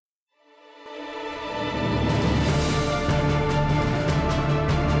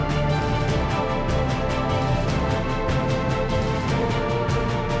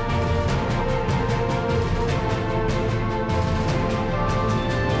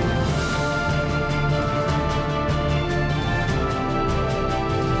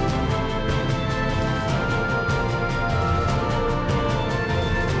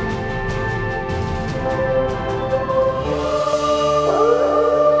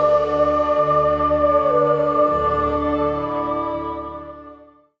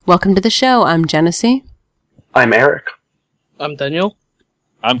Welcome to the show. I'm Genesee. I'm Eric. I'm Daniel.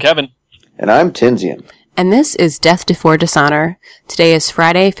 I'm Kevin. And I'm Tinsian. And this is Death Before Dishonor. Today is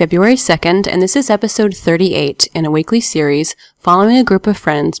Friday, February 2nd, and this is episode 38 in a weekly series following a group of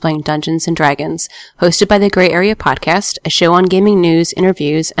friends playing Dungeons & Dragons, hosted by the Gray Area Podcast, a show on gaming news,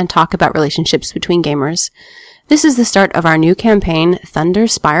 interviews, and talk about relationships between gamers. This is the start of our new campaign, Thunder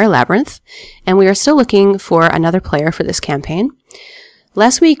Spire Labyrinth, and we are still looking for another player for this campaign.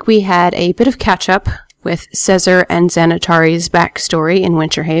 Last week we had a bit of catch-up with Caesar and Xanatari's backstory in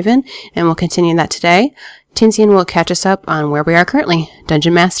Winterhaven, and we'll continue that today. Tinsian will catch us up on where we are currently.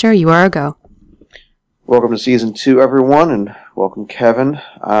 Dungeon Master, you are a go. Welcome to Season 2, everyone, and welcome, Kevin.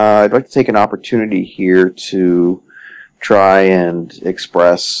 I'd like to take an opportunity here to try and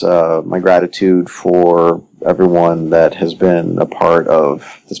express my gratitude for everyone that has been a part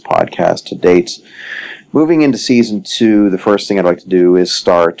of this podcast to date. Moving into Season 2, the first thing I'd like to do is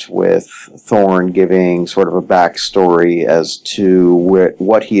start with Thorn giving sort of a backstory as to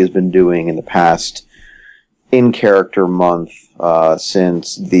what he has been doing in the past in-character month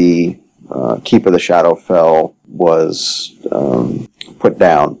since the Keep of the Shadowfell was put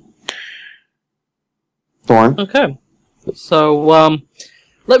down. Thorn? Okay. So,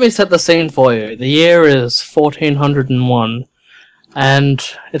 let me set the scene for you. The year is 1401. And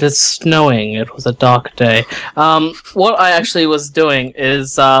it is snowing. It was a dark day. What I actually was doing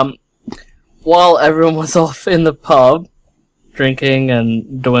is, while everyone was off in the pub, drinking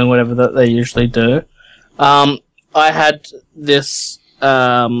and doing whatever that they usually do, I had this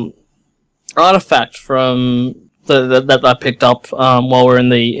artifact from that I picked up while we're in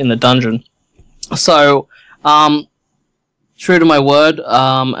the dungeon. So, true to my word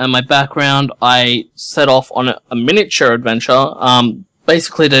and my background, I set off on a miniature adventure,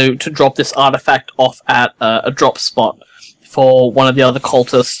 basically to drop this artifact off at a drop spot for one of the other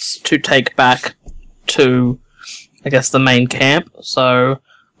cultists to take back to, I guess, the main camp. So,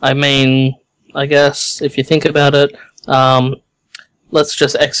 I mean, I guess, if you think about it, let's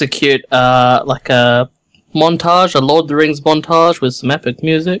just execute like a montage, a Lord of the Rings montage with some epic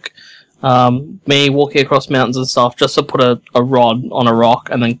music. Me walking across mountains and stuff just to put a rod on a rock,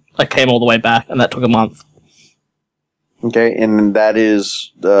 and then I came all the way back, and that took a month. Okay, and that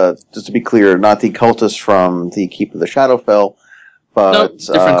is, just to be clear, not the cultists from the Keep of the Shadowfell, but... No,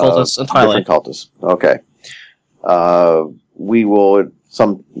 different cultists entirely. Different cultists, okay. We will at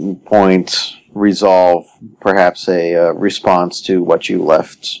some point resolve perhaps a response to what you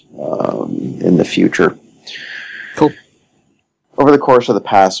left in the future. Cool. Over the course of the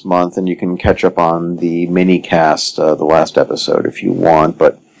past month, and you can catch up on the mini-cast, the last episode if you want,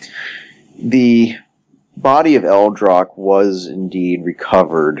 but the body of Eldrock was indeed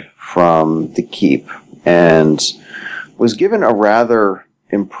recovered from the keep, and was given a rather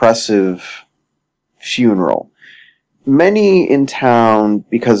impressive funeral. Many in town,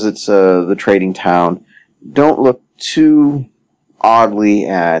 because it's the trading town, don't look too oddly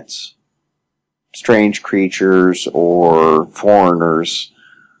at strange creatures or foreigners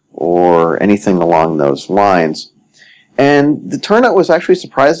or anything along those lines. And the turnout was actually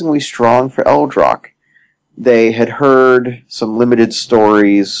surprisingly strong for Eldrock. They had heard some limited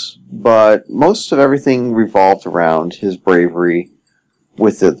stories, but most of everything revolved around his bravery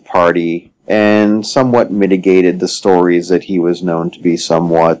with the party and somewhat mitigated the stories that he was known to be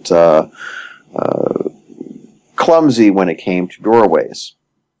somewhat clumsy when it came to doorways.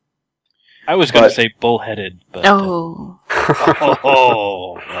 I was going to say bullheaded, but... Oh.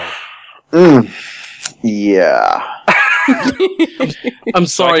 Yeah. I'm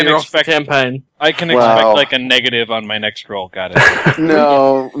sorry, you're off the campaign. I can expect like a negative on my next roll. Got it.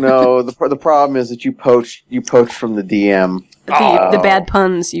 No. The problem is that you poached from the DM. The bad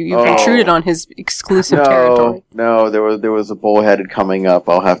puns. You've intruded on his exclusive territory. No, there was a bullheaded coming up.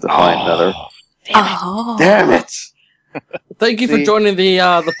 I'll have to find another. Damn it. Thank you for joining the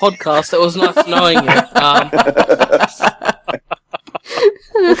podcast. It was nice knowing you.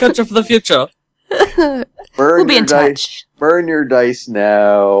 We'll catch up for the future. We'll be in touch. Burn your dice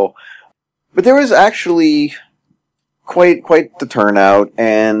now. But there was actually quite the turnout,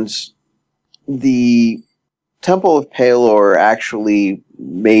 and the Temple of Palor actually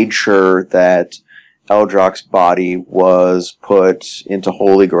made sure that Eldrock's body was put into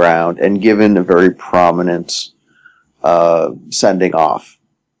holy ground and given a very prominent sending off.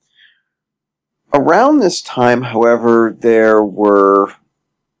 Around this time, however, there were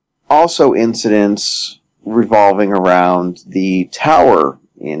also incidents revolving around the tower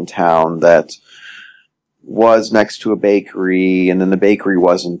in town that was next to a bakery, and then the bakery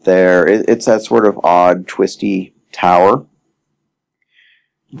wasn't there. It's that sort of odd, twisty tower.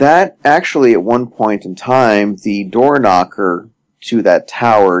 That actually, at one point in time, the door knocker to that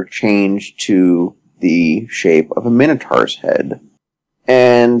tower changed to the shape of a minotaur's head,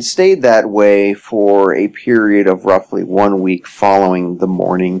 and stayed that way for a period of roughly 1 week following the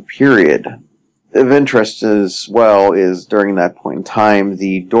mourning period. Of interest as well is during that point in time,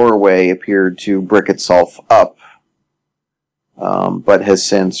 the doorway appeared to brick itself up, but has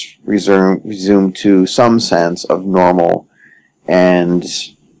since resumed to some sense of normal, and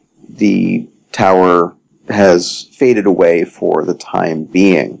the tower has faded away for the time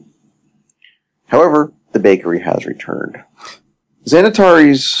being. However, the bakery has returned.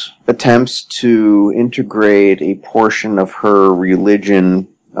 Xanatari's attempts to integrate a portion of her religion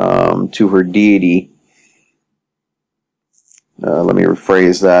to her deity, let me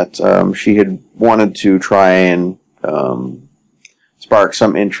rephrase that, she had wanted to try and spark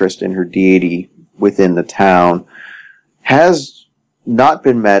some interest in her deity within the town, has not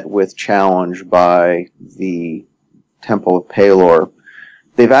been met with challenge by the Temple of Pelor.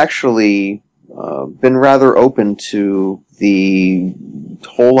 They've actually been rather open to the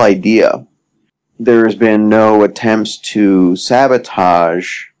whole idea. There's been no attempts to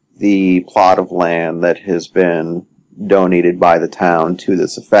sabotage the plot of land that has been donated by the town to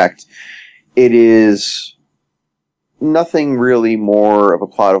this effect. It is nothing really more of a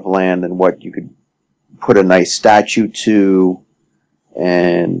plot of land than what you could put a nice statue to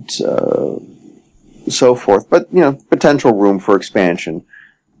and so forth. But, potential room for expansion.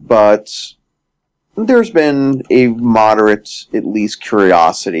 But there's been a moderate, at least,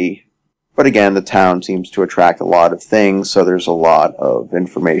 curiosity. But again, the town seems to attract a lot of things, so there's a lot of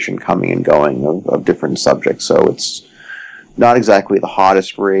information coming and going of different subjects. So it's not exactly the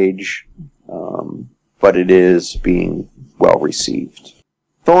hottest rage, but it is being well received.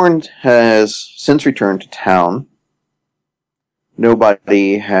 Thorn has since returned to town.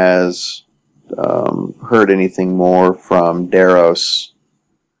 Nobody has heard anything more from Daros,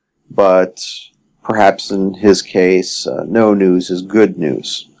 but perhaps in his case, no news is good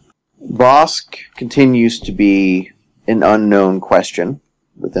news. Bosk continues to be an unknown question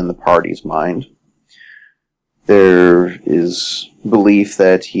within the party's mind. There is belief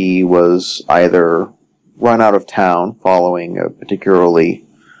that he was either run out of town following a particularly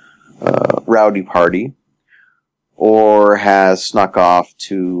rowdy party, or has snuck off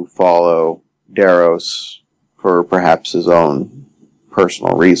to follow Daros for perhaps his own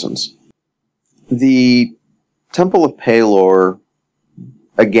personal reasons. The Temple of Pelor,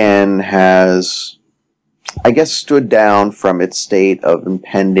 again, has, I guess, stood down from its state of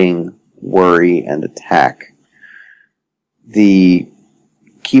impending worry and attack. The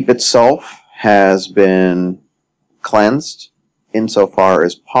keep itself has been cleansed insofar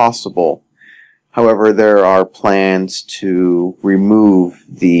as possible. However, there are plans to remove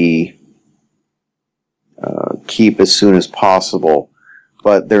the keep as soon as possible,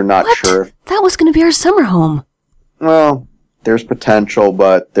 but they're not sure. That was going to be our summer home. Well, there's potential,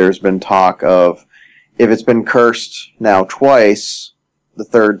 but there's been talk of, if it's been cursed now twice, the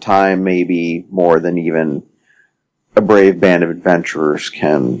third time maybe more than even a brave band of adventurers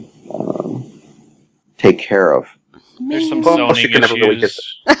can take care of. There's some Man. zoning you can never really get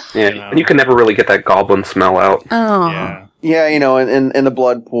issues. and you can never really get that goblin smell out. Oh. Yeah. Yeah, in the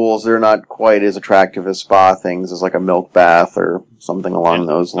blood pools, they're not quite as attractive as spa things as like a milk bath or something along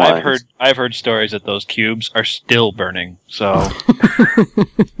those lines. I've heard stories that those cubes are still burning. So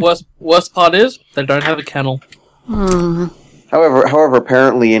Worst part is, they don't have a kennel. However,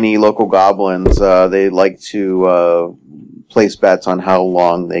 apparently any local goblins, they like to place bets on how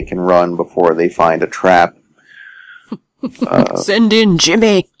long they can run before they find a trap. Send in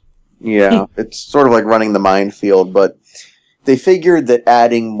Jimmy. Yeah, it's sort of like running the minefield, but they figured that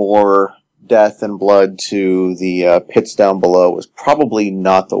adding more death and blood to the pits down below was probably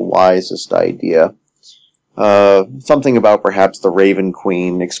not the wisest idea. Something about perhaps the Raven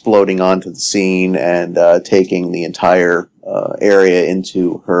Queen exploding onto the scene and taking the entire area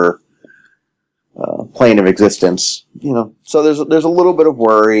into her plane of existence. So there's a little bit of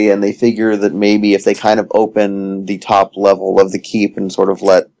worry, and they figure that maybe if they kind of open the top level of the keep and sort of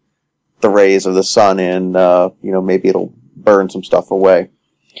let the rays of the sun in, maybe it'll burn some stuff away.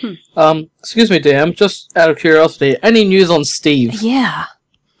 Excuse me, DM, just out of curiosity, any news on Steve? Yeah.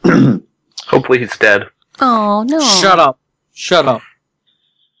 Hopefully he's dead. Oh, no. Shut up.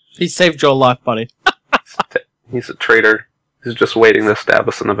 He saved your life, buddy. He's a traitor. He's just waiting to stab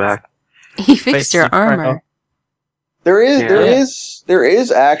us in the back. He fixed your armor. There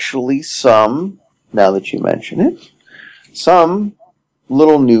is actually some, now that you mention it, some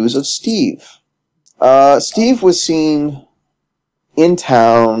little news of Steve. Steve was seen in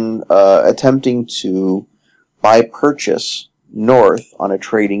town attempting to buy purchase north on a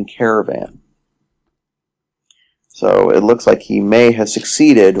trading caravan. So it looks like he may have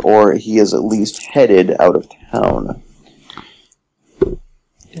succeeded, or he is at least headed out of town.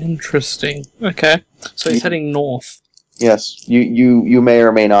 Interesting. Okay. So he's heading north. Yes, you may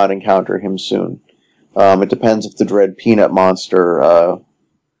or may not encounter him soon. It depends if the dread peanut monster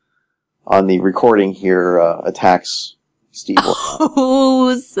on the recording here attacks Steve.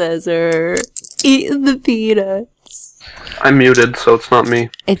 Oh, Caesar, eating the peanuts. I'm muted, so it's not me.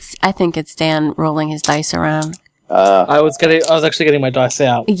 I think it's Dan rolling his dice around. I was actually getting my dice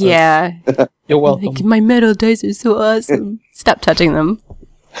out. Yeah. You're welcome. Like, my metal dice are so awesome. Stop touching them.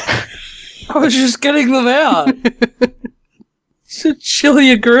 I was just getting them out. So chill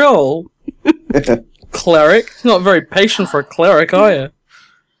your grill. Cleric. Not very patient for a cleric, are you?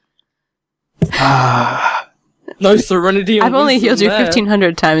 No serenity. I've only healed you there.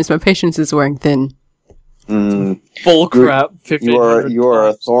 1,500 times. My patience is wearing thin. Bull crap. You are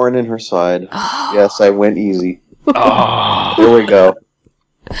a thorn in her side. Yes, I went easy. Oh. There we go.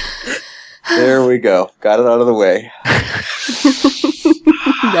 There we go. Got it out of the way.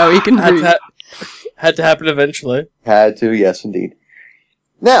 Now we can breathe. Had to happen eventually. Had to, yes, indeed.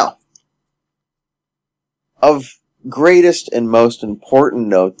 Now, of greatest and most important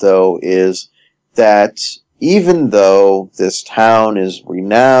note, though, is that even though this town is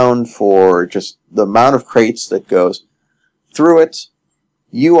renowned for just the amount of crates that goes through it,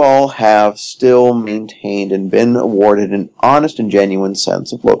 you all have still maintained and been awarded an honest and genuine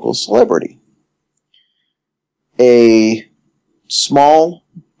sense of local celebrity. A small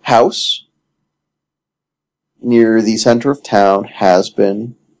house near the center of town has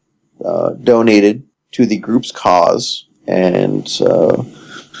been donated to the group's cause, and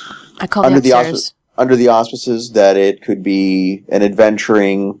I call the upstairs. Under the auspices that it could be an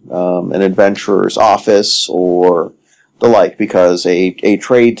adventurer's office or the like, because a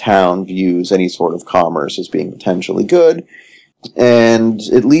trade town views any sort of commerce as being potentially good, and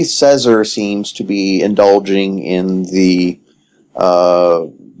at least Caesar seems to be indulging in the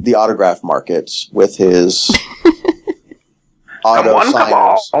autograph markets with his auto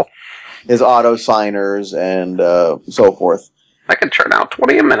signers and so forth. I can churn out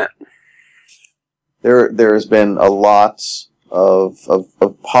 20 a minute. There's been a lot of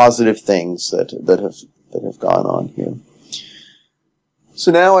positive things that have gone on here.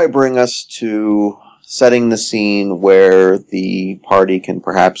 So now I bring us to setting the scene where the party can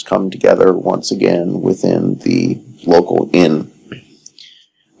perhaps come together once again within the local inn.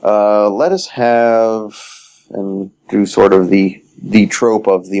 Let us have, and do sort of the trope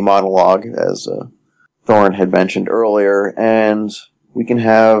of the monologue, as Thorn had mentioned earlier, and we can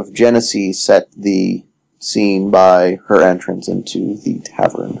have Genesee set the scene by her entrance into the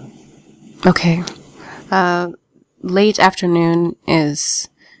tavern. Okay. Late afternoon is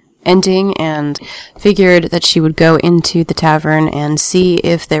ending, and figured that she would go into the tavern and see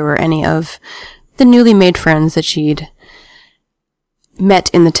if there were any of the newly made friends that she'd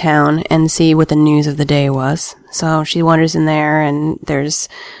met in the town and see what the news of the day was. So she wanders in there, and there's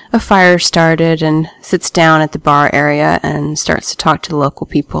a fire started, and sits down at the bar area and starts to talk to the local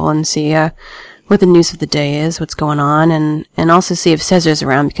people and see what the news of the day is, what's going on, and also see if Caesar's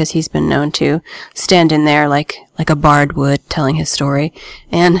around, because he's been known to stand in there like a bard would, telling his story,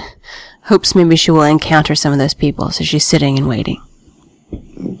 and hopes maybe she will encounter some of those people. So she's sitting and waiting.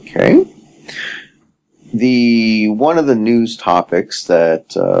 Okay. One of the news topics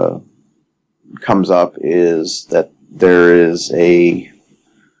that comes up is that there is a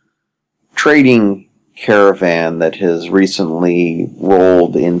trading caravan that has recently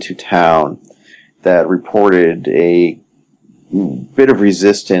rolled into town that reported a bit of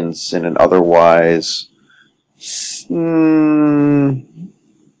resistance in an otherwise, I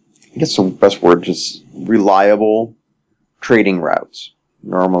guess the best word, just reliable trading routes.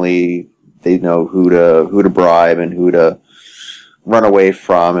 Normally, they know who to bribe and who to run away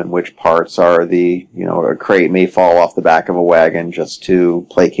from, and which parts are a crate may fall off the back of a wagon just to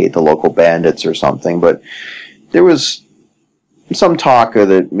placate the local bandits or something. But there was some talk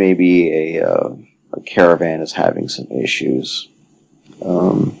that maybe a caravan is having some issues.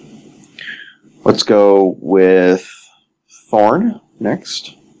 Let's go with Thorn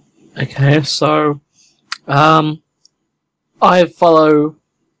next. Okay, so I follow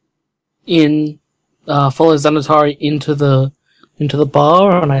Xanatari into the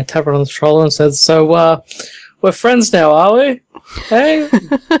bar, and I tap her on the shoulder and says, "So, we're friends now, are we? Hey,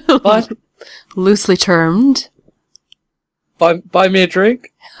 Loosely termed. Buy me a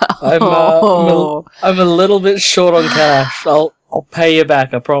drink. I'm a little bit short on cash. I'll I'll pay you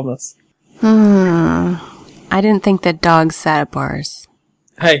back, I promise. I didn't think that dogs sat at bars.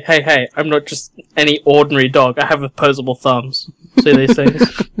 Hey, I'm not just any ordinary dog. I have opposable thumbs. See these things?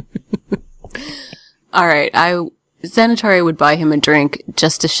 Alright, Xanatari would buy him a drink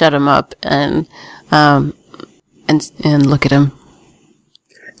just to shut him up and look at him.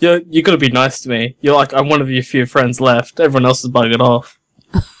 You gotta be nice to me. You're like, I'm one of your few friends left. Everyone else is bugging off.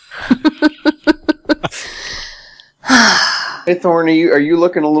 Hey Thorn, are you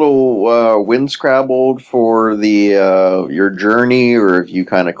looking a little wind-scrabbled for the your journey, or have you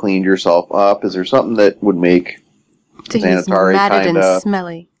kind of cleaned yourself up? Is there something that would make He's Xanatari matted and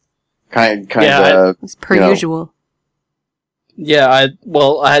smelly. kind Yeah, of It's per usual. Yeah,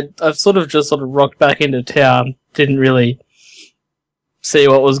 I've sort of rocked back into town. Didn't really see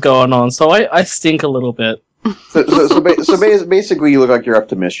what was going on, so I stink a little bit. so basically, you look like you're up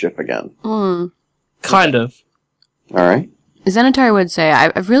to mischief again. Kind of. All right. Xanatari would say,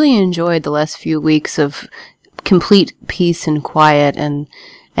 I've really enjoyed the last few weeks of complete peace and quiet, and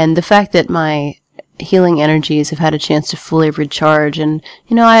the fact that my healing energies have had a chance to fully recharge, and,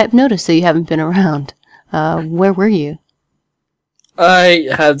 I've noticed that you haven't been around. Where were you? I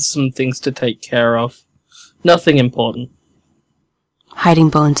had some things to take care of. Nothing important. Hiding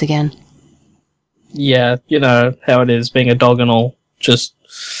bones again. Yeah, you know how it is being a dog and all. Just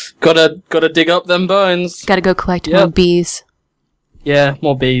gotta dig up them bones. Gotta go collect more bees. Yeah,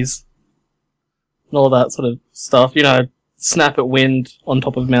 more bees. And all that sort of stuff. Snap at wind on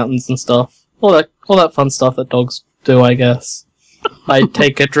top of mountains and stuff. All that fun stuff that dogs do, I guess. I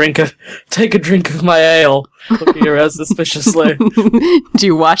take a drink of my ale, looking around suspiciously. Do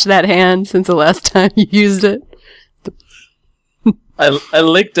you wash that hand since the last time you used it? I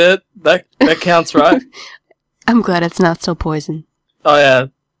licked it. That counts, right? I'm glad it's not still poison. Oh yeah,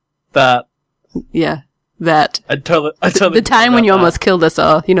 that. Yeah, that. I totally. The time when you almost killed us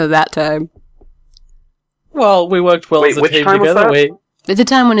all. That time. Well, we worked well as a which team time was together. that? The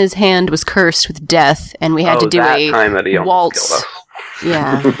time when his hand was cursed with death, and we had to do that a time that he almost waltz. killed us.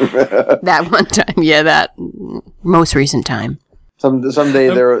 Yeah, that one time. Yeah, that most recent time. Someday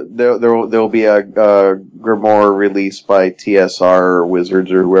there will be a Grimoire released by TSR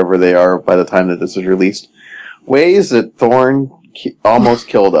Wizards or whoever they are by the time that this is released. Ways that Thorn almost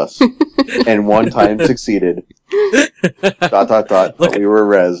killed us, and one time succeeded. ... But we were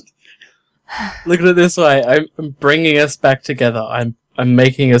rezzed. Look at it this way: I'm bringing us back together. I'm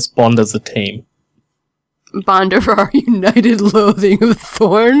making us bond as a team. Bond over our united loathing of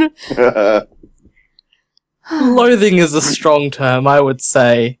Thorn. Loathing is a strong term, I would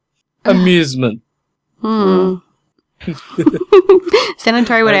say. Amusement. Xanatari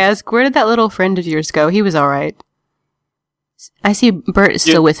would ask, where did that little friend of yours go? He was alright. I see Bert is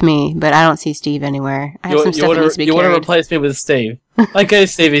still with me, but I don't see Steve anywhere. I have some stuff that needs to be carried. You want to replace me with Steve? I gave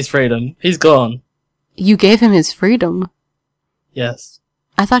Steve his freedom. He's gone. You gave him his freedom? Yes.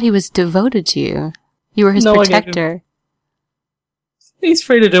 I thought he was devoted to you. You were his protector. He's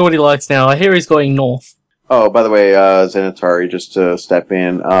free to do what he likes now. I hear he's going north. Oh, by the way, Xanatari, just to step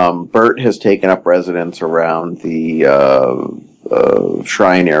in, Bert has taken up residence around the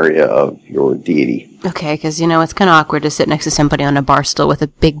shrine area of your deity. Okay, because, it's kind of awkward to sit next to somebody on a bar stool with a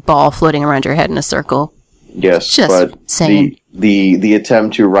big ball floating around your head in a circle. Yes, just but saying. The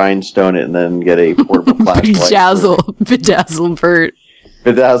attempt to rhinestone it and then get a portable flashlight. Bedazzle Bert.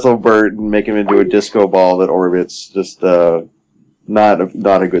 Bedazzle Bert and make him into a disco ball that orbits, just not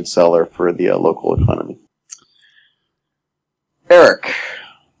a good seller for the local economy. Eric.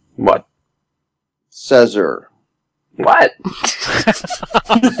 What? Caesar. What?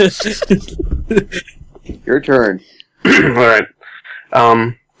 Your turn. Alright.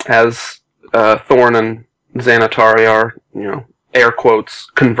 As Thorn and Xanatari are, air quotes,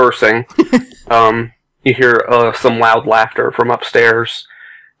 conversing, you hear some loud laughter from upstairs,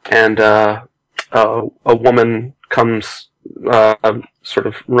 and a woman comes sort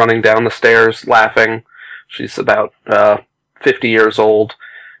of running down the stairs laughing. She's about 50 years old,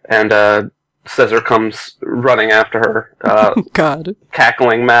 and Caesar comes running after her, God,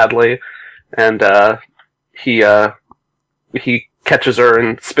 cackling madly, and he catches her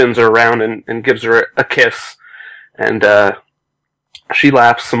and spins her around and gives her a kiss, and she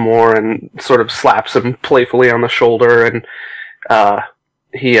laughs some more and sort of slaps him playfully on the shoulder, and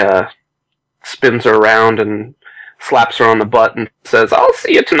he spins her around and slaps her on the butt and says, "I'll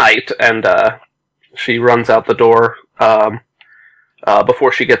see you tonight," and she runs out the door.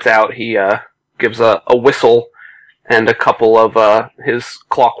 Before she gets out, he gives a whistle, and a couple of his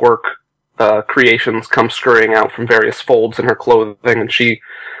clockwork creations come scurrying out from various folds in her clothing, and she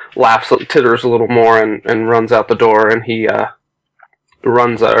laughs, titters a little more, and runs out the door, and he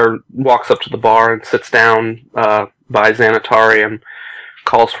walks up to the bar and sits down by Xanatari and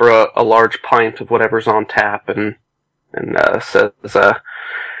calls for a large pint of whatever's on tap and says,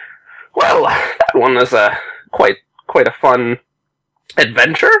 "Well, that one is quite a fun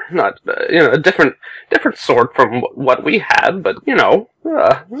adventure. Not a different sort from what we had, but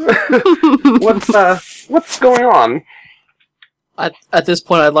what's going on?" At this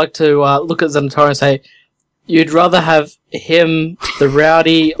point, I'd like to look at Xanatari and say, "You'd rather have him, the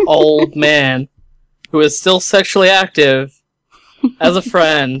rowdy old man, who is still sexually active, as a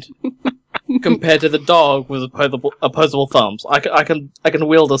friend, compared to the dog with opposable thumbs. I can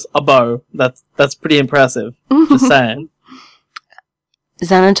wield a bow. That's pretty impressive. Just saying."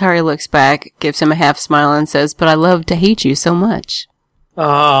 Xanatari looks back, gives him a half smile, and says, "But I love to hate you so much."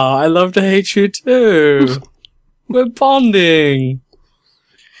 Ah, I love to hate you too. We're bonding.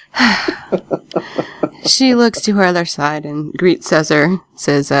 She looks to her other side and greets Caesar,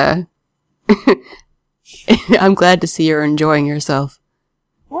 says, "I'm glad to see you're enjoying yourself."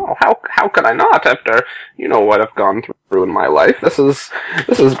 Well, how could I not after what I've gone through in my life? This is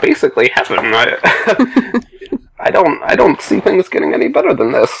basically heaven. I don't see things getting any better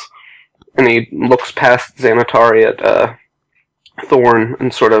than this. And he looks past Xanatari at Thorn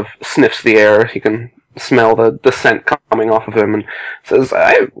and sort of sniffs the air. He can smell the scent coming off of him and says,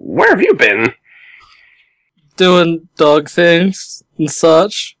 "Where have you been?" Doing dog things and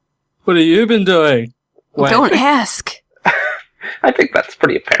such. What have you been doing? Don't ask. I think that's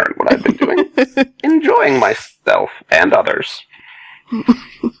pretty apparent what I've been doing. Enjoying myself and others.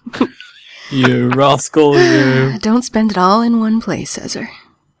 You rascal, you. Don't spend it all in one place, Caesar.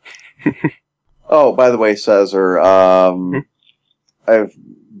 Oh, by the way, Caesar, I've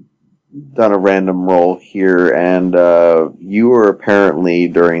done a random roll here, and you were apparently,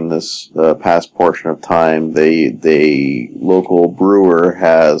 during this past portion of time, the local brewer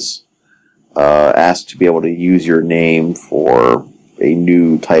has asked to be able to use your name for a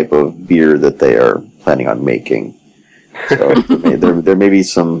new type of beer that they are planning on making. So there may be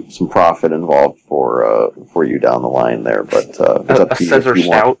some profit involved for you down the line there, but it's up to you Caesar if you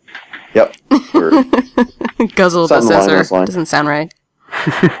Stout. want. Yep. Guzzle the Something along Caesar. those lines. Doesn't sound right.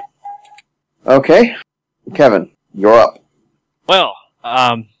 Okay, Kevin, you're up. Well,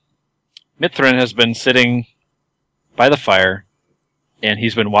 Mithrin has been sitting by the fire, and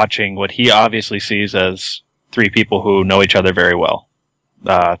he's been watching what he obviously sees as three people who know each other very well.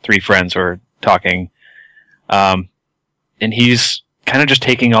 Three friends who are talking. And he's kind of just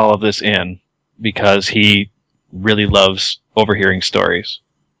taking all of this in because he really loves overhearing stories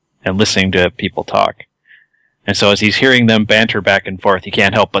and listening to people talk. And so as he's hearing them banter back and forth, he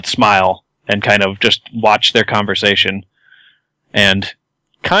can't help but smile and kind of just watch their conversation and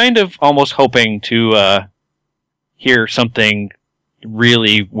kind of almost hoping to hear something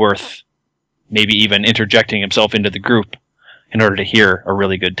really worth maybe even interjecting himself into the group in order to hear a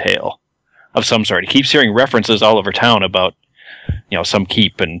really good tale of some sort. He keeps hearing references all over town about, some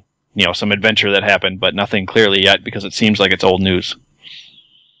keep and, some adventure that happened, but nothing clearly yet because it seems like it's old news.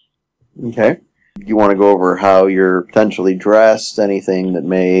 Okay. You want to go over how you're potentially dressed, anything that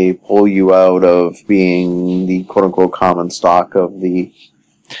may pull you out of being the quote-unquote common stock of the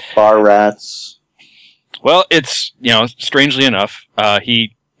bar rats? Well, it's, strangely enough,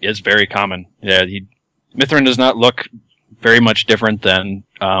 he is very common. Yeah, Mithrin does not look very much different than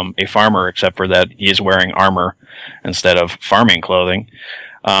a farmer, except for that he is wearing armor instead of farming clothing.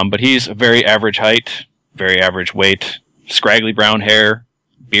 But he's a very average height, very average weight, scraggly brown hair,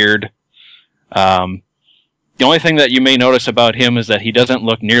 beard. The only thing that you may notice about him is that he doesn't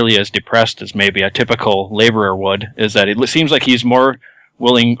look nearly as depressed as maybe a typical laborer would, is that it seems like he's more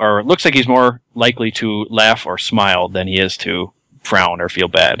willing, or looks like he's more likely to laugh or smile than he is to frown or feel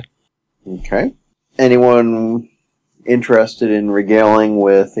bad. Okay. Anyone interested in regaling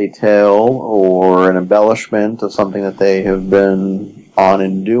with a tale or an embellishment of something that they have been on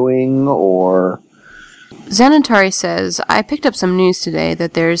and doing, or... Xanatari says, "I picked up some news today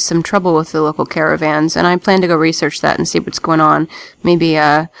that there's some trouble with the local caravans, and I plan to go research that and see what's going on. Maybe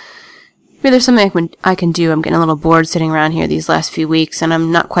there's something I can do. I'm getting a little bored sitting around here these last few weeks, and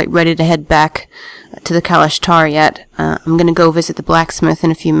I'm not quite ready to head back to the Kalash Tar yet. I'm going to go visit the blacksmith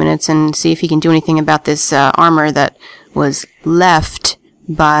in a few minutes and see if he can do anything about this armor that was left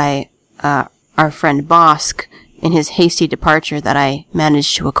by our friend Bosk in his hasty departure that I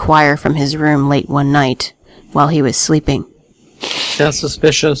managed to acquire from his room late one night while he was sleeping." That's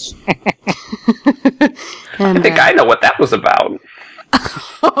suspicious. And, I think I know what that was about.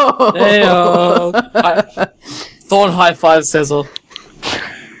 Hey, Thorn high five Cecil.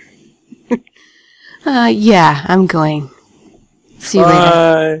 yeah, I'm going. See you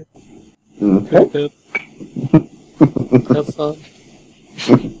later. Bye. Okay. Have fun.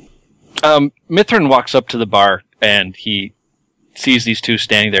 Mithrin walks up to the bar and he sees these two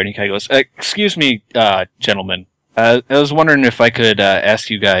standing there, and he kind of goes, "Excuse me, gentlemen. I was wondering if I could ask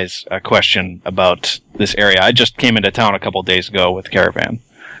you guys a question about this area. I just came into town a couple days ago with Caravan.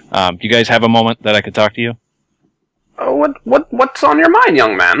 You guys have a moment that I could talk to you?" What's on your mind,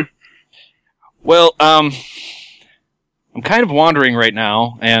 young man? Well, I'm kind of wandering right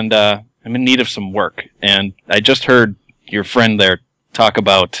now, and I'm in need of some work. And I just heard your friend there talk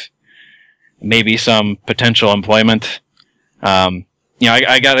about maybe some potential employment. I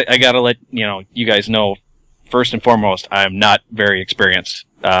gotta let you guys know. First and foremost, I'm not very experienced.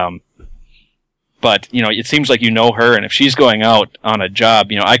 But it seems like you know her, and if she's going out on a job,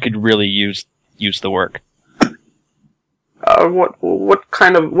 I could really use the work.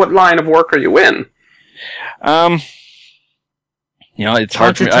 What line of work are you in? It's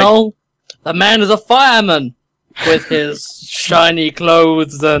hard Can't to you tell? The man is a fireman with his shiny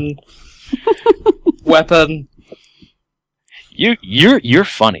clothes and weapon. You're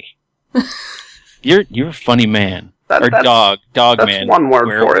funny. You're a funny man. Dog that's man. One word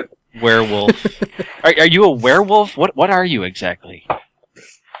for it. Werewolf. Are you a werewolf? What are you exactly?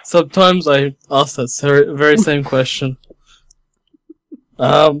 Sometimes I ask that very same question.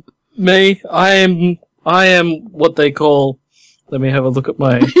 Me, I am what they call. Let me have a look at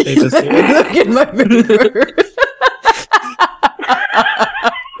my papers here. Look at my paper.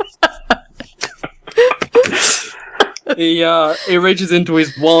 He reaches into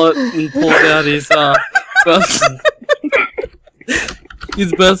his wallet and pulls out his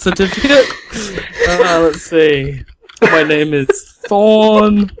birth certificate. Let's see. My name is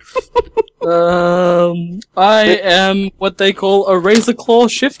Thorn. I am what they call a razor claw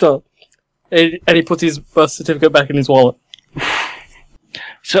shifter. And he puts his birth certificate back in his wallet.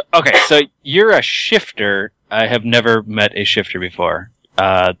 So you're a shifter. I have never met a shifter before.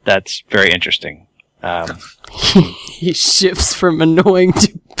 That's very interesting. He shifts from annoying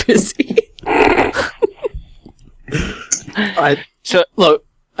to busy. Look,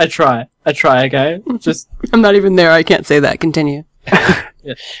 I try, okay? Just I'm not even there. I can't say that. Continue.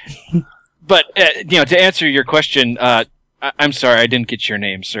 yeah. But to answer your question, I'm sorry, I didn't get your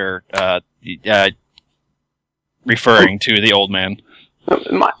name, sir. Referring to the old man.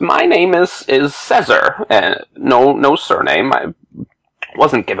 My name is Caesar, and no surname. I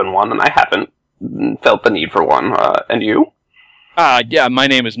wasn't given one, and I haven't felt the need for one. And you? Yeah, my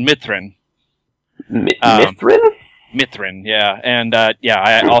name is Mithrin. Mithrin? Mithrin, yeah, and I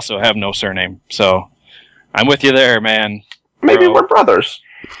also have no surname, so I'm with you there, man. Maybe we're brothers.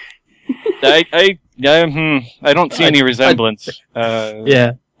 I don't see any resemblance.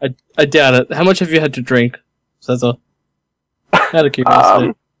 Yeah, I doubt it. How much have you had to drink, Cesar? Out of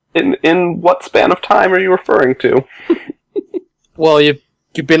curiosity. In what span of time are you referring to? Well, you've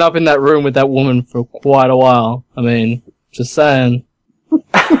been up in that room with that woman for quite a while. I mean, just saying.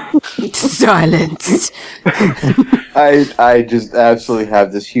 Silence. I just absolutely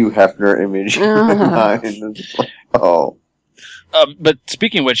have this Hugh Hefner image in my mind. It's just like, oh. But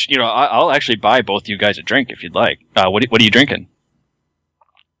speaking of which, I'll actually buy both you guys a drink if you'd like. What are you drinking?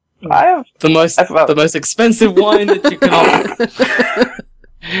 I have the most expensive wine that you can offer.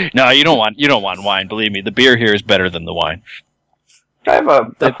 No, you don't want wine. Believe me, the beer here is better than the wine. I have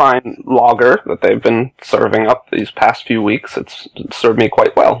a fine lager that they've been serving up these past few weeks. It's served me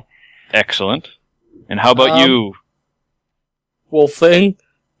quite well. Excellent. And how about you? Wolf thing?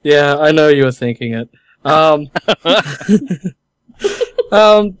 Yeah, I know you were thinking it.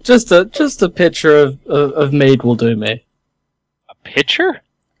 Just a pitcher of mead will do me. A pitcher?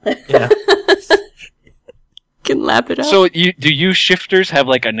 Yeah. Can lap it up. So do you shifters have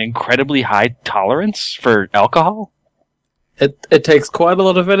like an incredibly high tolerance for alcohol? It takes quite a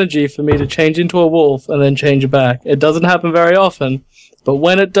lot of energy for me to change into a wolf and then change back. It doesn't happen very often, but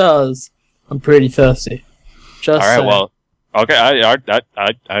when it does, I'm pretty thirsty. Just all right. saying. Well, okay.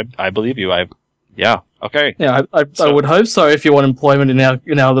 I believe you. Okay. Yeah, I would hope so. If you want employment in our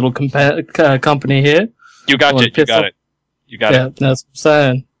little company here, you got it. You got it. Yeah, that's what I'm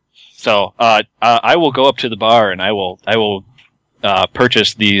saying. So, I will go up to the bar and I will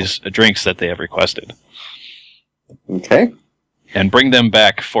purchase these drinks that they have requested. Okay. And bring them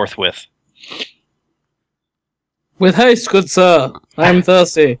back forthwith. With haste, good sir. I am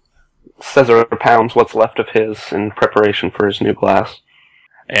thirsty. Caesar pounds what's left of his in preparation for his new glass.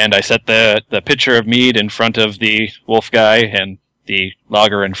 And I set the pitcher of mead in front of the wolf guy and the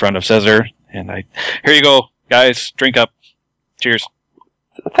lager in front of Caesar. And here you go, guys, drink up. Cheers.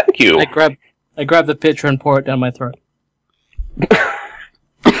 Thank you. I grab the pitcher and pour it down my throat.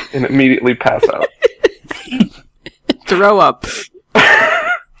 and immediately pass out. Throw up.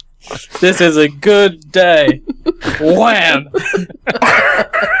 This is a good day. Wham!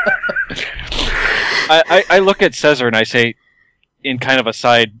 I look at Caesar and I say, in kind of a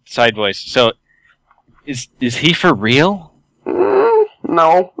side voice, so is he for real?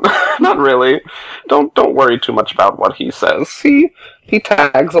 No, not really. Don't worry too much about what he says. He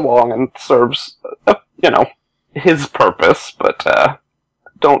tags along and serves, his purpose, but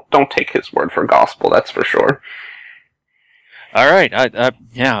don't take his word for gospel. That's for sure. All right,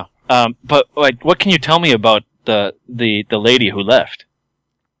 yeah. But like, what can you tell me about the lady who left?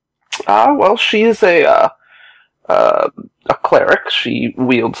 Well, she is a cleric. She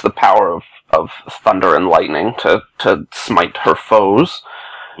wields the power of thunder and lightning to smite her foes.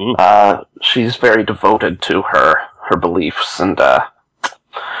 She's very devoted to her beliefs, and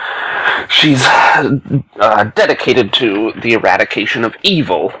she's dedicated to the eradication of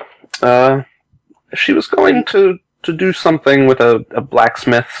evil. She was going to do something with a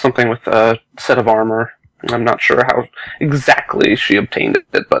blacksmith, something with a set of armor. I'm not sure how exactly she obtained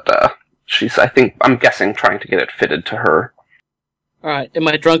it, but I'm guessing, trying to get it fitted to her. Alright, in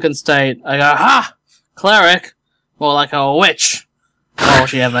my drunken state, I go, ha! Cleric! More like a witch! All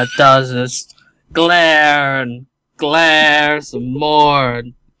she ever does is glare and glare some more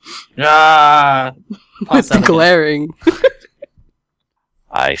and... With the glaring.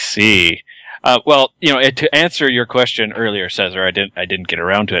 I see. Well, to answer your question earlier, Caesar, I didn't get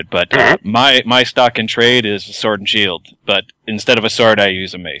around to it, but my stock in trade is a sword and shield. But instead of a sword, I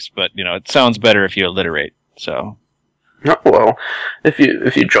use a mace. But it sounds better if you alliterate. So. Oh, well, if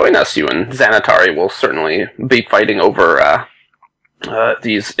you join us, you and Xanatari will certainly be fighting over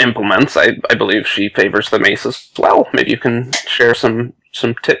these implements. I believe she favors the mace as well. Maybe you can share some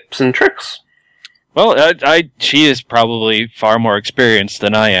tips and tricks. Well, she is probably far more experienced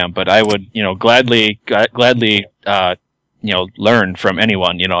than I am, but I would, gladly, learn from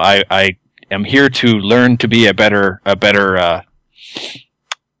anyone. I am here to learn to be a better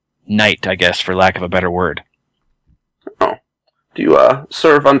knight, I guess, for lack of a better word. Oh, do you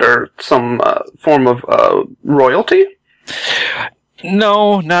serve under some form of royalty?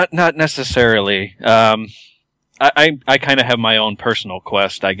 No, not necessarily. I kind of have my own personal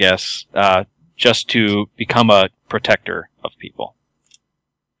quest, I guess. Just to become a protector of people.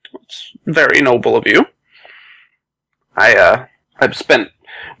 It's very noble of you. I've spent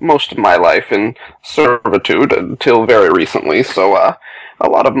most of my life in servitude until very recently, so a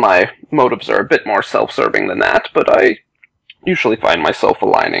lot of my motives are a bit more self-serving than that, but I usually find myself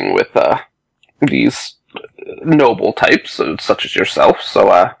aligning with these noble types, such as yourself, so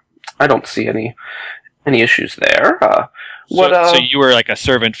I don't see any issues there. So you were like a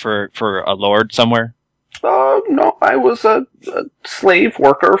servant for a lord somewhere? No, I was a slave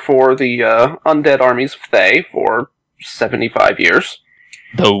worker for the undead armies of Thay for 75 years.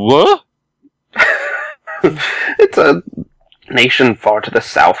 The what? It's a nation far to the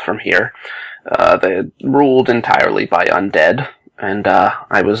south from here. They ruled entirely by undead, and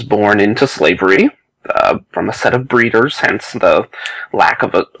I was born into slavery from a set of breeders, hence the lack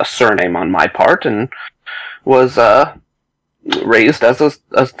of a surname on my part, and was raised as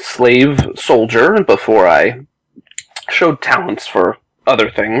a slave soldier before I showed talents for other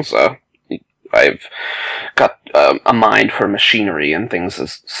things. I've got a mind for machinery and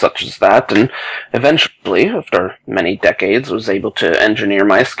things such as that, and eventually, after many decades, was able to engineer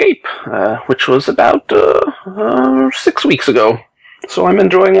my escape, which was about 6 weeks ago. So I'm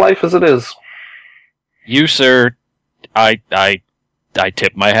enjoying life as it is. You, sir, I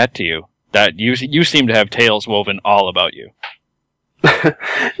tip my hat to you. That you seem to have tales woven all about you.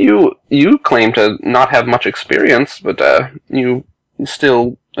 You claim to not have much experience, but you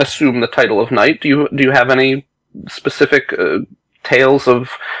still assume the title of knight. Do you have any specific tales of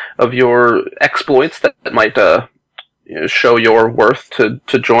your exploits that might show your worth to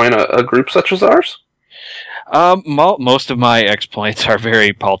join a group such as ours? Most of my exploits are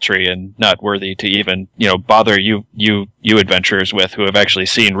very paltry and not worthy to even, bother you adventurers with, who have actually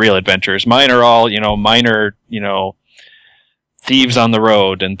seen real adventures. Mine are all, minor, thieves on the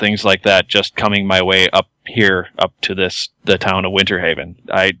road and things like that, just coming my way up here, up to the town of Winterhaven.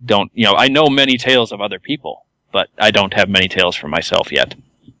 I don't, I know many tales of other people, but I don't have many tales for myself yet.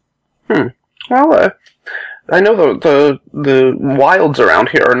 Well, I know the wilds around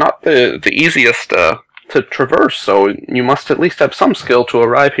here are not the easiest to traverse, so you must at least have some skill to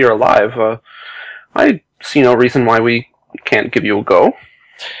arrive here alive. I see no reason why we can't give you a go.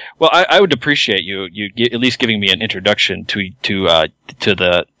 Well, I would appreciate you at least giving me an introduction to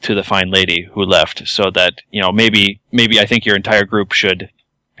the fine lady who left, so that maybe I think your entire group should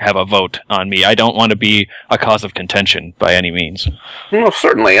have a vote on me. I don't want to be a cause of contention by any means. No,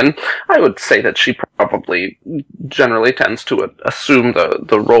 certainly, and I would say that she probably generally tends to assume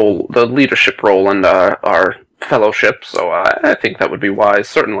the leadership role in our fellowship. So I think that would be wise,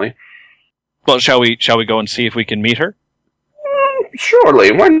 certainly. Well, shall we go and see if we can meet her?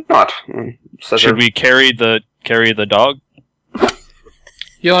 Surely, why not? Should we carry the dog?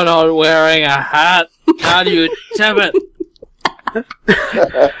 You're not wearing a hat. How do you tip it?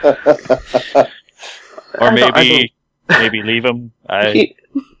 Or maybe leave him. I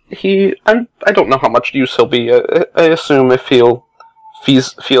don't know how much use he'll be. I assume if he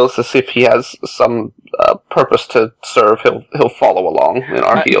feels as if he has some purpose to serve, he'll follow along in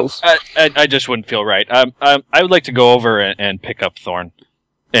our heels. I just wouldn't feel right. I would like to go over and pick up Thorn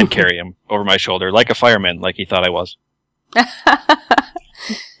and carry him over my shoulder like a fireman, like he thought I was.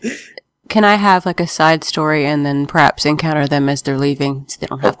 Can I have like a side story and then perhaps encounter them as they're leaving so they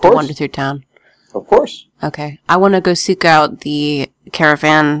don't have to wander through town? Of course. Okay. I want to go seek out the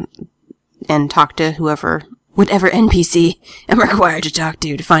caravan and talk to whatever NPC I'm required to talk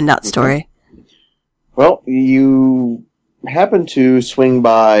to find out the story. Well, you happen to swing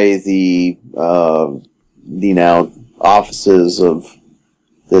by the now offices of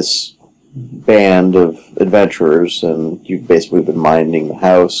this band of adventurers, and you've basically been minding the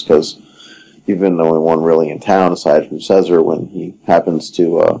house because you've been the only one really in town aside from Caesar when he happens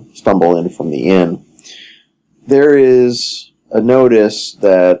to stumble in from the inn. There is a notice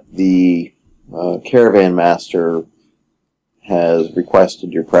that the caravan master has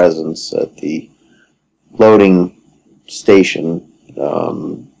requested your presence at the loading station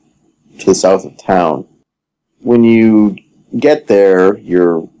to the south of town. When you get there,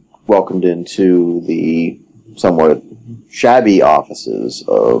 you're welcomed into the somewhat shabby offices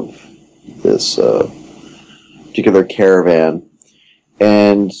of this particular caravan,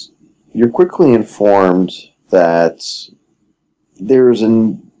 and you're quickly informed that there's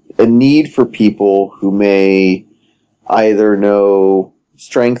a need for people who may either know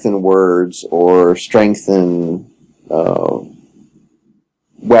strength in words or strength in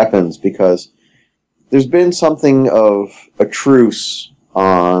weapons, because there's been something of a truce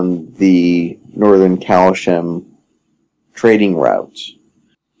on the northern Kalasham trading route.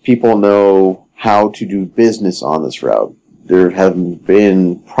 People know how to do business on this route. There have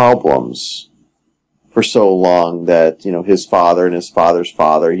been problems for so long that, his father and his father's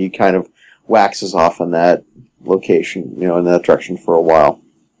father, he kind of waxes off in that location, in that direction for a while,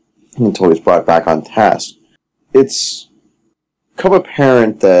 until he's brought back on task. It's become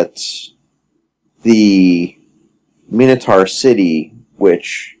apparent that the Minotaur city,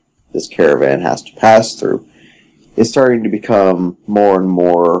 which this caravan has to pass through, is starting to become more and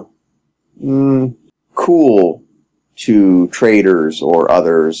more cool to traders or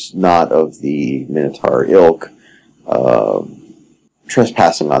others not of the Minotaur ilk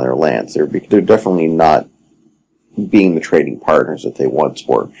trespassing on their lands. They're definitely not being the trading partners that they once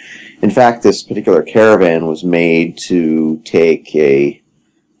were. In fact, this particular caravan was made to take a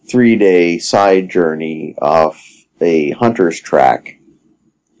 3-day side journey off a hunter's track,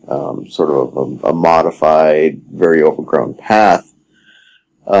 sort of a modified, very overgrown path,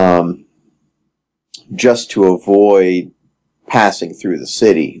 just to avoid passing through the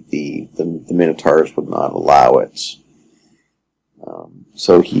city. The Minotaurs would not allow it.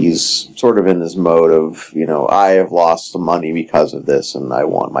 So he's sort of in this mode of, I have lost some money because of this, and I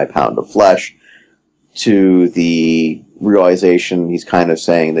want my pound of flesh, to the realization he's kind of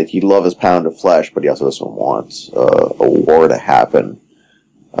saying that he'd love his pound of flesh, but he also doesn't want a war to happen.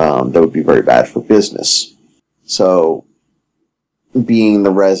 That would be very bad for business. So, being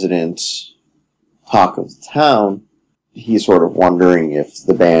the resident talk of the town, he's sort of wondering if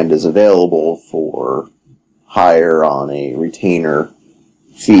the band is available for hire on a retainer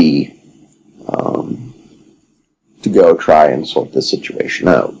fee to go try and sort this situation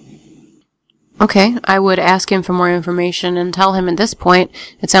out. Okay, I would ask him for more information and tell him at this point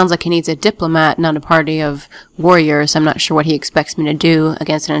it sounds like he needs a diplomat, not a party of warriors. I'm not sure what he expects me to do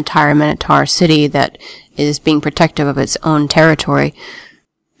against an entire Minotaur city that is being protective of its own territory.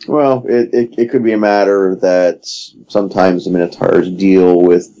 Well, it could be a matter that sometimes the Minotaurs deal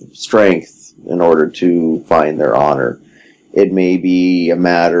with strength in order to find their honor. It may be a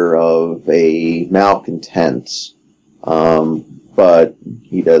matter of a malcontent, but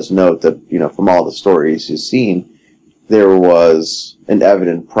he does note that, from all the stories he's seen, there was an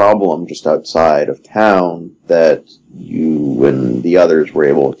evident problem just outside of town that you and the others were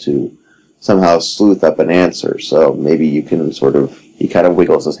able to somehow sleuth up an answer. So maybe you can he kind of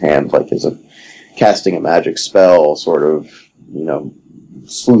wiggles his hand like as if casting a magic spell, sleuth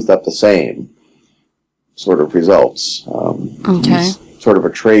up the same sort of results. Okay. He's sort of a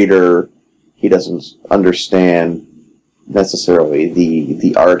trader. He doesn't understand necessarily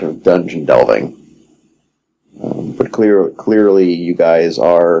the art of dungeon delving. But clearly you guys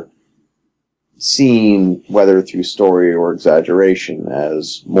are seen, whether through story or exaggeration,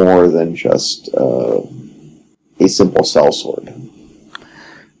 as more than just a simple sellsword.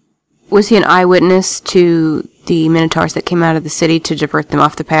 Was he an eyewitness to the Minotaurs that came out of the city to divert them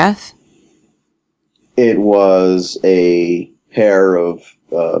off the path? It was a pair of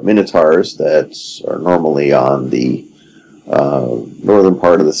Minotaurs that are normally on the northern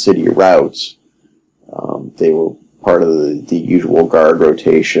part of the city routes. They were part of the usual guard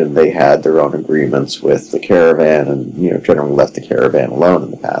rotation. They had their own agreements with the caravan and, generally left the caravan alone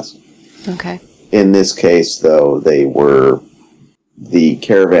in the past. Okay. In this case, though, the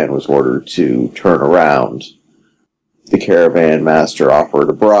caravan was ordered to turn around. The caravan master offered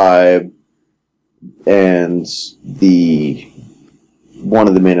a bribe, and one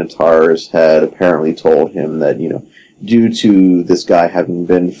of the Minotaurs had apparently told him that, due to this guy having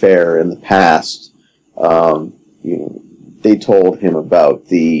been fair in the past, they told him about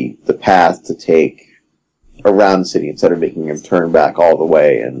the path to take around the city instead of making him turn back all the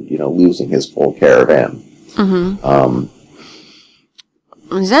way and, losing his full caravan. Mm-hmm.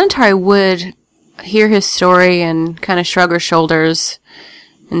 Xanatari would hear his story and kind of shrug her shoulders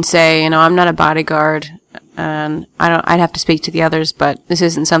and say, I'm not a bodyguard, and I'd have to speak to the others, but this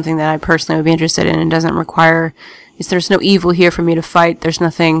isn't something that I personally would be interested in. It doesn't require, there's no evil here for me to fight. There's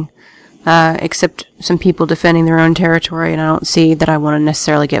nothing except some people defending their own territory, and I don't see that I want to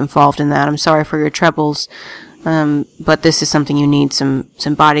necessarily get involved in that. I'm sorry for your troubles, but this is something you need some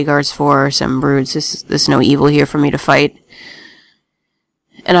bodyguards for, some broods. There's no evil here for me to fight.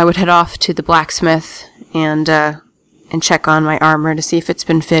 And I would head off to the blacksmith and check on my armor to see if it's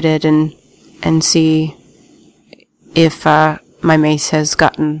been fitted and see if my mace has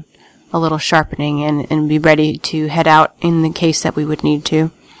gotten a little sharpening and be ready to head out in the case that we would need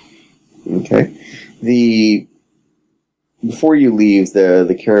to. Okay. Before you leave,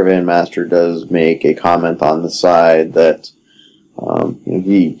 the caravan master does make a comment on the side that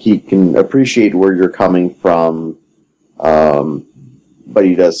he can appreciate where you're coming from, but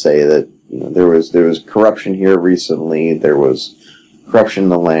he does say that there was corruption here recently. There was corruption in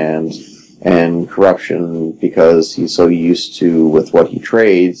the land, and corruption because he's so used to, with what he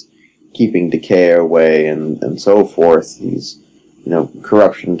trades, keeping decay away and so forth.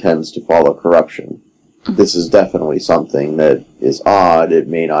 Corruption tends to follow corruption. This is definitely something that is odd. It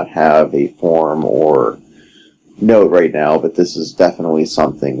may not have a form or note right now, but this is definitely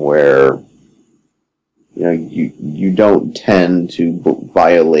something where you don't tend to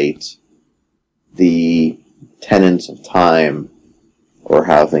violate the tenets of time or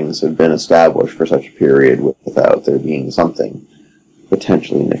how things have been established for such a period without there being something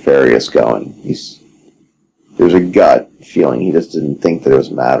potentially nefarious going. There's a gut feeling. He just didn't think that it was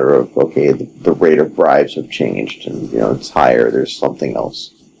a matter of, okay, the rate of bribes have changed and, it's higher. There's something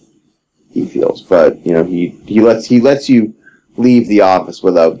else he feels. But, he lets you leave the office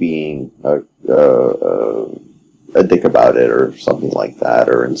without being a dick about it or something like that,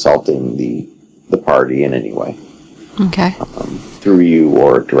 or insulting the party in any way. Okay. Through you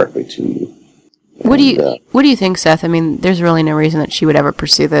or directly to you. What do you think, Seth? I mean, there's really no reason that she would ever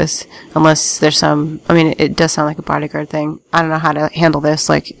pursue this unless there's some... I mean, it does sound like a bodyguard thing. I don't know how to handle this,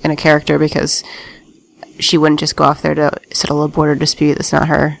 like, in a character, because she wouldn't just go off there to settle a border dispute. That's not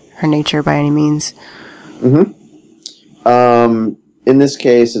her nature by any means. Mm-hmm. In this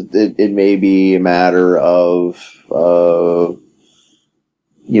case, it may be a matter of,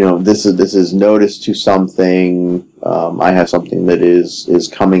 this is notice to something. I have something that is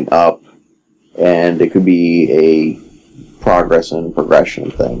coming up. And it could be a progress and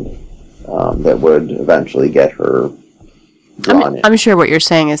progression thing that would eventually get her drawn in. I'm sure what you're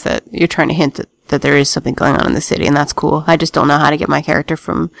saying is that you're trying to hint that there is something going on in the city, and that's cool. I just don't know how to get my character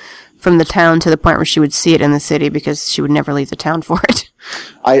from the town to the point where she would see it in the city, because she would never leave the town for it.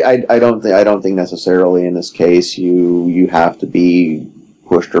 I don't think necessarily in this case you have to be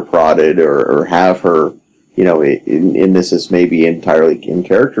pushed or prodded or have her. In this is maybe entirely in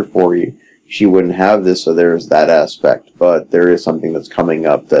character for you. She wouldn't have this, so there's that aspect. But there is something that's coming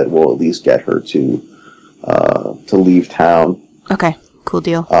up that will at least get her to leave town. Okay, cool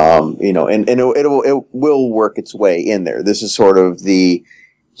deal. And it will work its way in there. This is sort of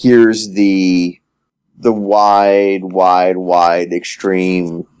here's the the wide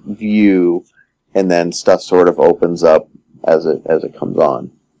extreme view, and then stuff sort of opens up as it comes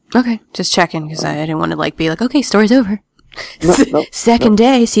on. Okay, just checking, because I didn't want to be like, okay, story's over. No, Second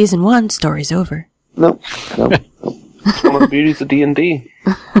day, season 1, story's over. No. It's one of the beauties of D&D.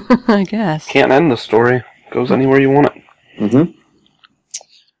 I guess. Can't end the story. Goes anywhere you want it. Mm-hmm.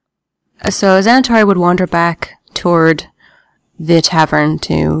 So Xanatari would wander back toward the tavern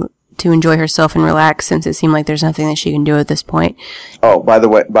to enjoy herself and relax, since it seemed like there's nothing that she can do at this point. Oh, by the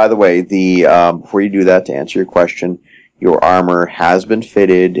way, before you do that, to answer your question, your armor has been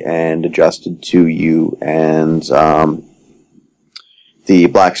fitted and adjusted to you, and the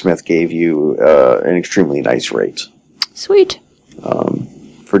blacksmith gave you an extremely nice rate. Sweet.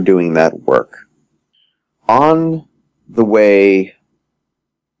 For doing that work. On the way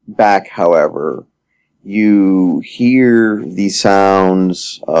back, however, you hear the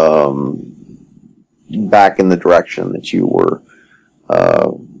sounds back in the direction that you were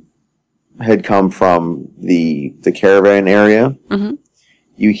had come from the caravan area. Mm-hmm.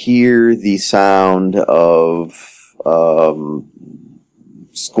 You hear the sound of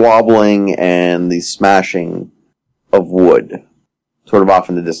squabbling and the smashing of wood, sort of off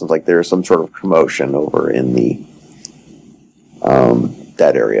in the distance, like there's some sort of commotion over in the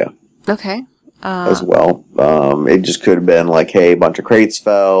that area. Okay. As well. It just could have been like, hey, a bunch of crates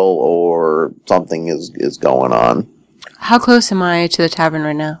fell, or something is going on. How close am I to the tavern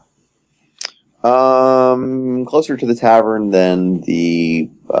right now? Closer to the tavern than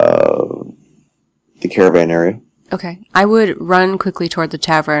the caravan area. Okay. I would run quickly toward the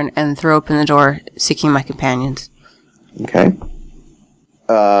tavern and throw open the door, seeking my companions. Okay.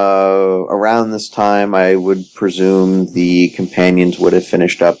 Around this time, I would presume the companions would have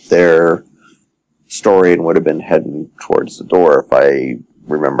finished up their story and would have been heading towards the door, if I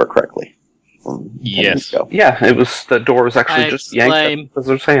remember correctly. Yes. Yeah, it was the door was actually I just yanked out of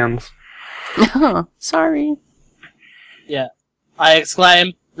Blizzard's hands. Oh, sorry. Yeah. I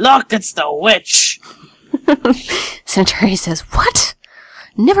exclaim, "Look, it's the witch!" Xanatari says, what?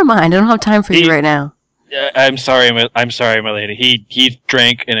 Never mind, I don't have time for you right now. I'm sorry, my lady. He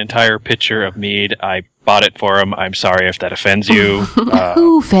drank an entire pitcher of mead. I bought it for him. I'm sorry if that offends you.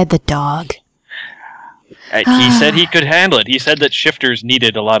 Who fed the dog? He said he could handle it. He said that shifters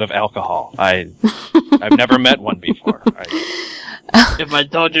needed a lot of alcohol. I've never met one before. If I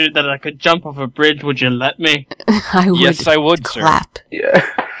told you that I could jump off a bridge, would you let me? Yes, I would, clap. sir. Yeah.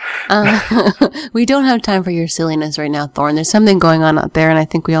 We don't have time for your silliness right now, Thorn. There's something going on out there, and I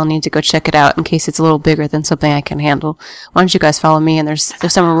think we all need to go check it out in case it's a little bigger than something I can handle. Why don't you guys follow me? And there's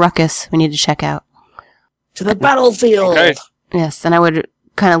some ruckus we need to check out. To the battlefield! Okay. Yes, and I would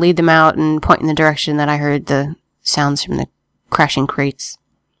kind of lead them out and point in the direction that I heard the sounds from the crashing crates.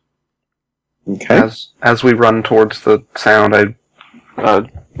 Okay. As we run towards the sound, I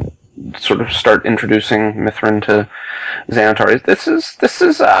sort of start introducing Mithrin to Xanatari. This is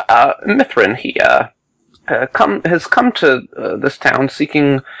Mithrin. He has come to this town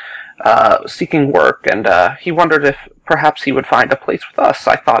seeking work, and he wondered if perhaps he would find a place with us.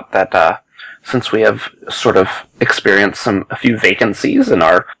 I thought that since we have sort of experienced a few vacancies in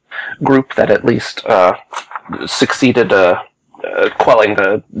our group that at least succeeded quelling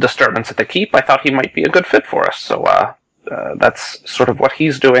the disturbance at the keep, I thought he might be a good fit for us. So that's sort of what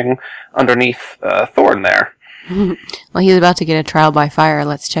he's doing underneath Thorn there. Well, he's about to get a trial by fire.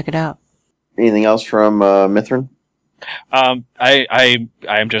 Let's check it out. Anything else from Mithrin? I'm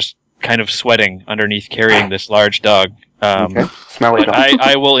just kind of sweating underneath carrying this large dog. Okay. Smelly But dog.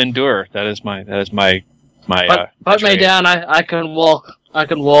 I will endure. That is my Put me down, I can walk. I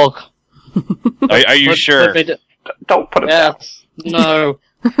can walk. Are you sure? Don't put him down. Yeah. No.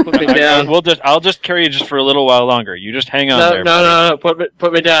 Put me down. I'll just carry you just for a little while longer. You just hang on there. No.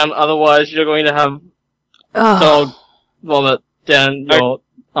 Put me down. Otherwise, you're going to have dog vomit down your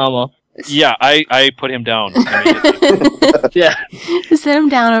armor. Yeah, I put him down. immediately. Yeah. Set him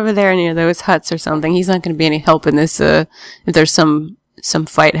down over there near those huts or something. He's not going to be any help in this if there's some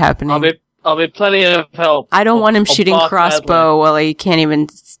fight happening. I'll be plenty of help. I don't want him I'll shooting bark crossbow while he can't even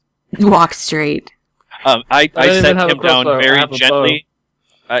walk straight. I don't even set have a him down crossbow, I very have a gently.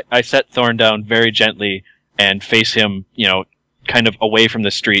 I set Thorn down very gently and face him, kind of away from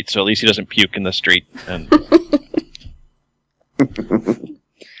the street, so at least he doesn't puke in the street. And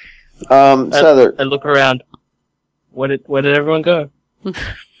Cesar, I look around. Where did everyone go?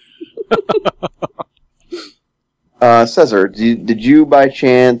 Cesar, did you by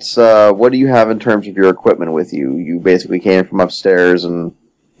chance, what do you have in terms of your equipment with you? You basically came from upstairs and...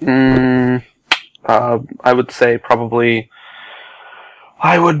 I would say probably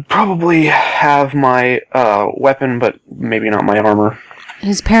I would probably have my weapon, but maybe not my armor.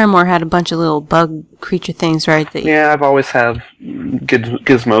 His paramour had a bunch of little bug creature things, right? Yeah, I've always had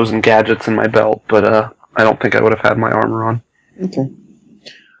gizmos and gadgets in my belt, but I don't think I would have had my armor on. Okay.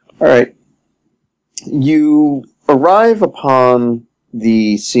 All right. You arrive upon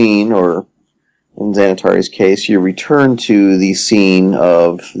the scene, or in Xanatari's case, you return to the scene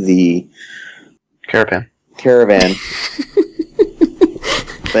of the Caravan.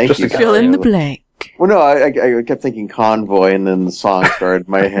 Thank Just you. to Fill in the blank. Well, no, I kept thinking convoy, and then the song started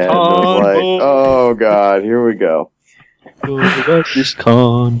in my head. And I was like, Convoy. oh, God, here we go. This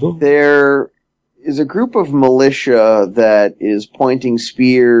convo. There is a group of militia that is pointing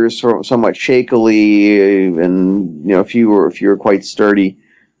spears somewhat shakily, and a few are quite sturdy,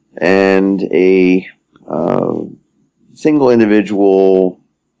 and a single individual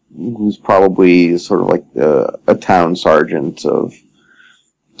who's probably sort of like a town sergeant of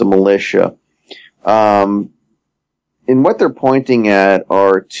the militia. And what they're pointing at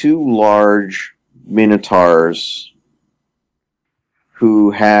are two large minotaurs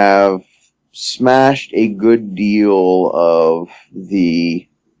who have smashed a good deal of the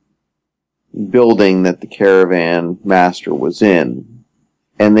building that the caravan master was in.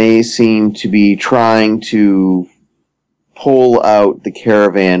 And they seem to be trying to pull out the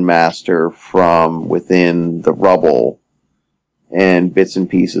caravan master from within the rubble and bits and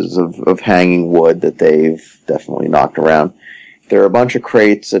pieces of hanging wood that they've definitely knocked around. There are a bunch of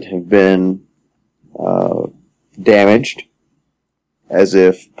crates that have been damaged, as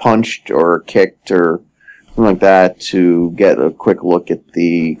if punched or kicked or something like that, to get a quick look at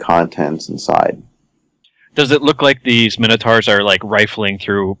the contents inside. Does it look like these minotaurs are like rifling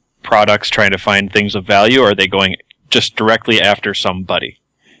through products trying to find things of value, or are they going just directly after somebody?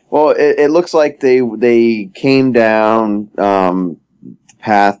 Well, it looks like they came down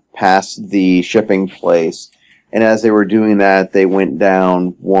path past the shipping place, and as they were doing that, they went down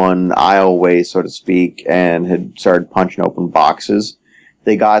one aisleway, so to speak, and had started punching open boxes.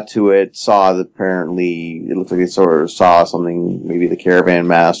 They got to it, saw that apparently it looked like they sort of saw something, maybe the caravan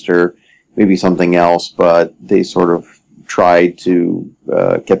master, maybe something else, but they sort of tried to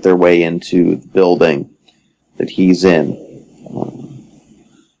get their way into the building that he's in.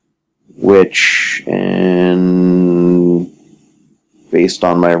 Which, and based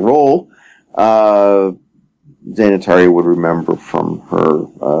on my roll, Xanatari would remember from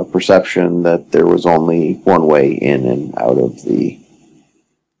her perception that there was only one way in and out of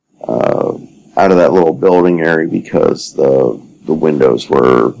that little building area, because the windows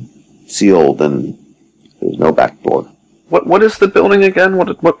were sealed and there was no back door. What is the building again?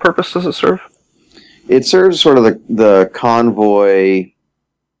 What purpose does it serve? It serves sort of the convoy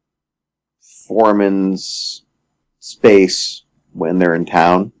foreman's space when they're in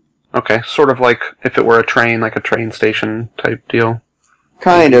town. Okay, sort of like if it were a train, like a train station type deal.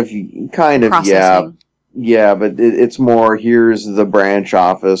 Kind of, yeah. Processing. Yeah, but it's more, here's the branch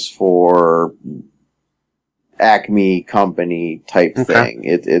office for Acme Company type thing.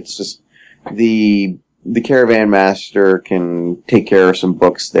 It's just the caravan master can take care of some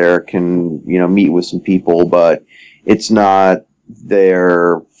books there, can meet with some people, but it's not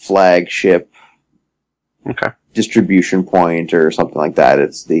their flagship distribution point or something like that.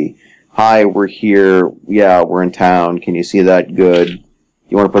 It's the, hi, we're here, yeah, we're in town, can you see that? Good.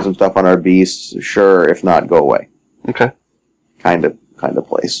 You want to put some stuff on our beasts? Sure, if not, go away. Okay. Kind of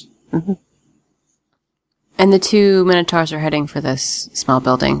place. Mm-hmm. And the two minotaurs are heading for this small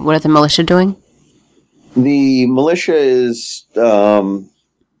building. What are the militia doing? The militia is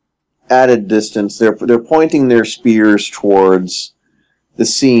at a distance. They're pointing their spears towards the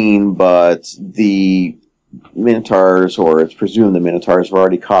scene, but the minotaurs, or it's presumed the minotaurs, have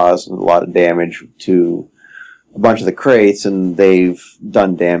already caused a lot of damage to a bunch of the crates, and they've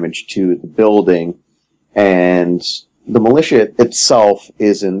done damage to the building. And the militia itself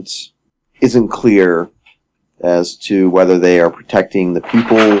isn't clear as to whether they are protecting the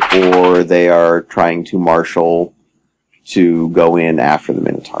people or they are trying to marshal to go in after the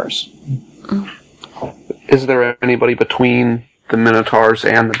minotaurs. Is there anybody between the minotaurs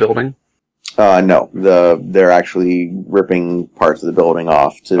and the building? No. They're actually ripping parts of the building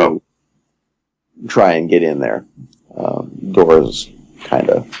off to try and get in there. Doors kind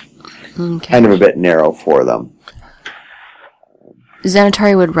of a bit narrow for them.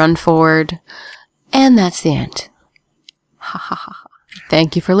 Xanatari would run forward, and that's the end. Ha ha ha ha.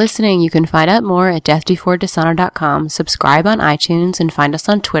 Thank you for listening. You can find out more at deathbefore.dishonor.com. Subscribe on iTunes and find us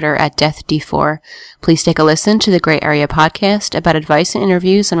on Twitter at deathd4. Please take a listen to the Gray Area podcast about advice and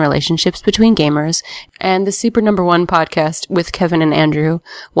interviews on relationships between gamers, and the Super Number One podcast with Kevin and Andrew.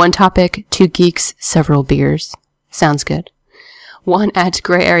 One topic, 2 geeks, several beers. Sounds good. One at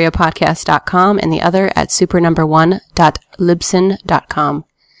grayareapodcast.com and the other at supernumber1.libsyn.com.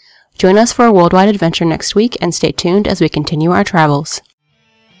 Join us for a worldwide adventure next week and stay tuned as we continue our travels.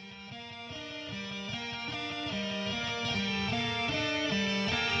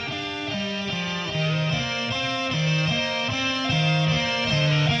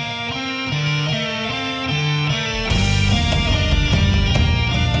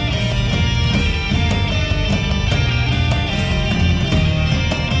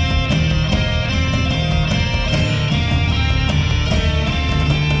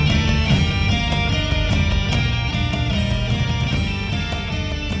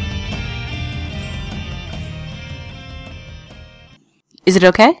 Is it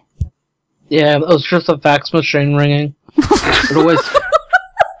okay? Yeah, it was just a fax machine ringing. It always...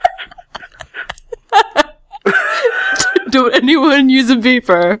 Don't anyone use a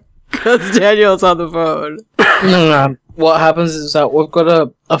beeper, because Daniel's on the phone. No. What happens is that we've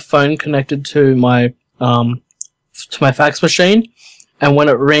got a phone connected to my fax machine, and when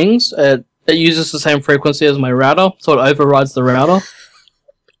it rings, it uses the same frequency as my router, so it overrides the router.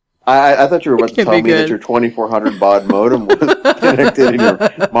 I thought you were about to tell me that your 2400 baud modem was connected and your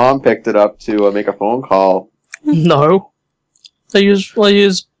mom picked it up to make a phone call. No. I use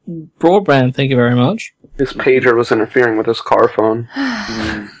broadband, thank you very much. His pager was interfering with his car phone.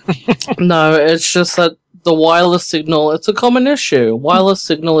 No, it's just that the wireless signal, it's a common issue. Wireless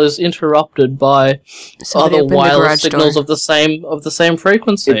signal is interrupted by other wireless signals of the same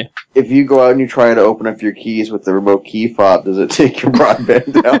frequency. If you go out and you try to open up your keys with the remote key fob, does it take your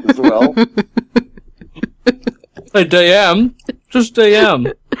broadband down as well? Hey, DM. Just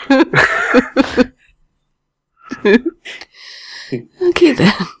DM. Okay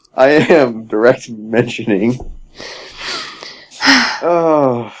then. I am direct mentioning.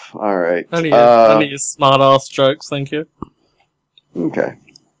 Oh, alright. None of your smart ass jokes, thank you. Okay.